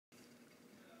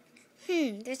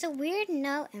There's a weird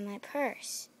note in my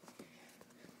purse.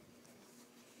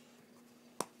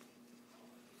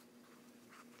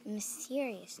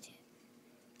 Mysterious too.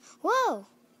 Whoa!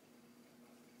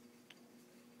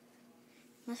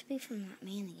 Must be from that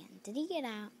man again. Did he get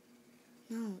out?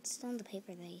 No, it's still in the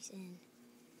paper that he's in.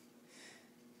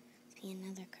 Must be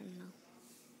another criminal.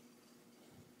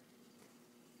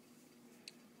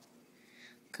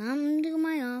 Come to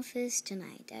my office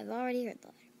tonight. I've already heard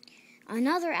that.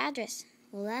 Another address.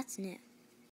 Well, that's new.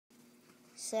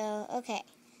 So, okay.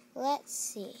 Let's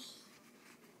see.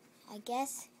 I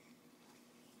guess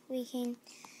we can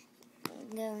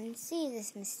go and see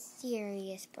this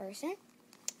mysterious person.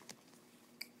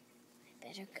 I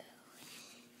better go.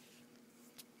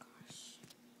 Gosh.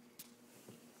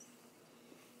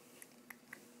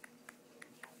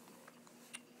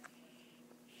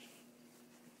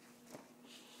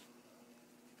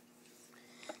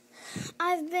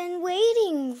 I've been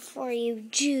waiting for you,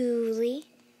 Julie.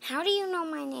 How do you know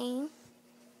my name?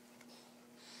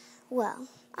 Well,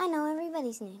 I know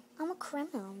everybody's name. I'm a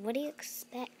criminal. What do you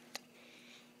expect?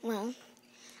 Well,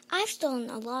 I've stolen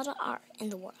a lot of art in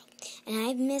the world, and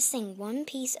I'm missing one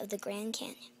piece of the Grand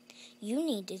Canyon. You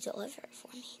need to deliver it for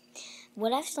me.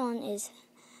 What I've stolen is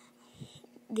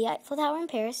the Eiffel Tower in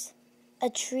Paris, a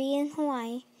tree in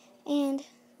Hawaii, and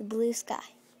the blue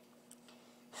sky.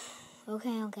 Okay,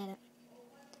 I'll get it.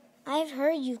 I've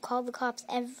heard you call the cops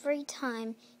every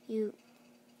time you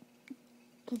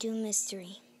do a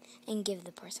mystery and give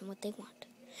the person what they want.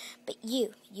 But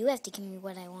you have to give me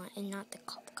what I want and not to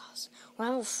call the cops, or I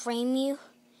will frame you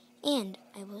and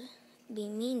I will be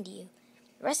mean to you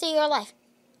the rest of your life.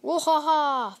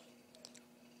 Woo-ha-ha!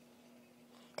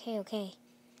 Okay.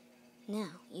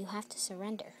 Now, you have to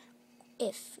surrender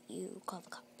if you call the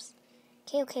cops.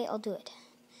 Okay, I'll do it.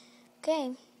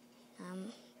 Okay,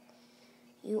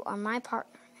 you are my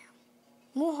partner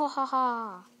now.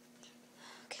 Woo-ha-ha-ha!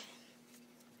 Okay.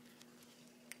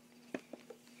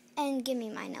 And give me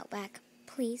my note back,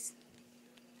 please.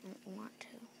 I don't want to.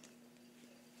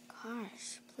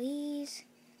 Gosh, please.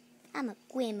 I'm a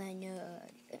criminal.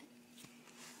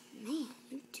 Man,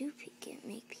 you do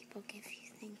make people give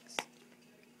you things.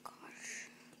 Gosh.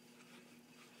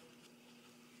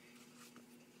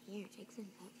 Here, take the note.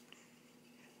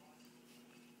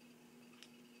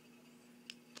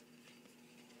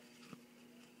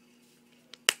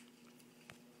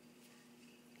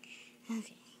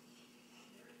 Okay.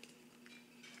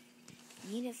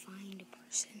 I need to find a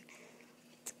person.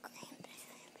 It's a grand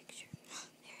picture.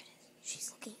 There it is. She's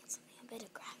looking at something. I better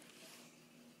grab it.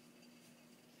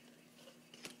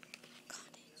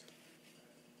 Got it.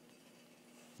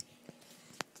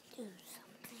 Let's do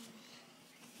something.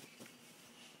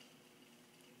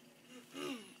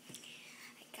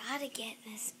 I gotta get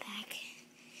this back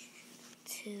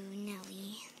to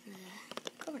Nellie,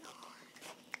 the criminal.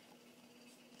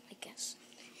 I guess.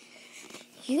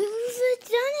 You've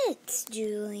done it,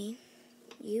 Julie.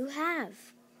 You have.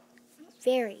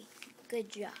 Very good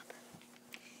job.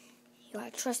 You are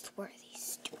a trustworthy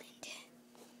student.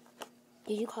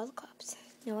 Did you call the cops?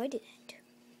 No, I didn't.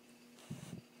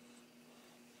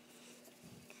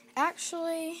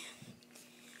 Actually,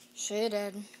 she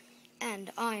did.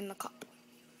 And I'm a cop.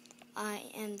 I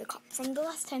am the cop from the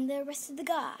last time they arrested the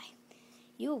guy.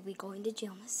 You will be going to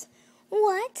jail, miss.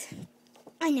 What?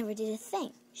 I never did a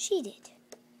thing. She did.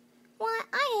 Why,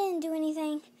 I didn't do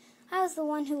anything. I was the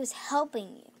one who was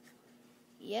helping you.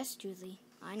 Yes, Julie,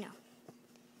 I know.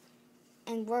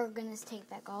 And we're going to take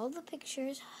back all the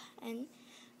pictures, and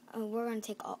we're going to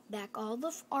take back all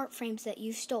the art frames that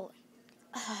you've stolen.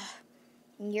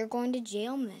 And you're going to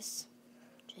jail, miss.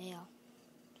 Jail.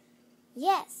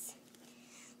 Yes.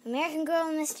 American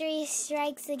Girl Mystery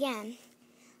strikes again.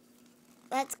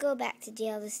 Let's go back to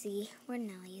jail to see where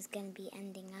Nellie is going to be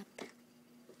ending up.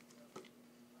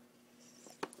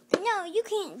 No, you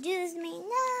can't do this to me.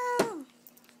 No.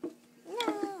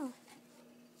 No.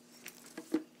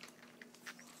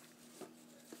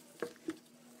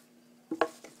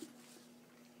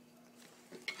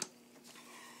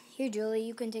 Here, Julie,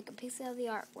 you can take a piece of the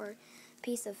artwork,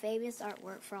 piece of famous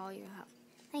artwork for all your help.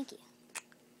 Thank you.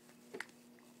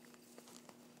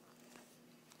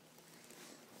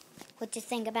 What you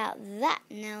think about that,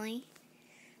 Nellie?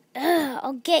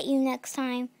 I'll get you next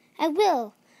time. I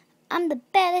will. I'm the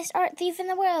baddest art thief in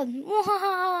the world.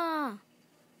 Mwahaha!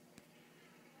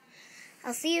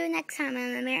 I'll see you next time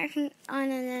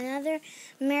on another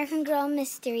American Girl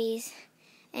Mysteries,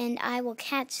 and I will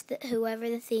catch whoever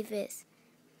the thief is.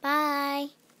 Bye.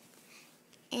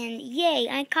 And yay,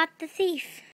 I caught the thief.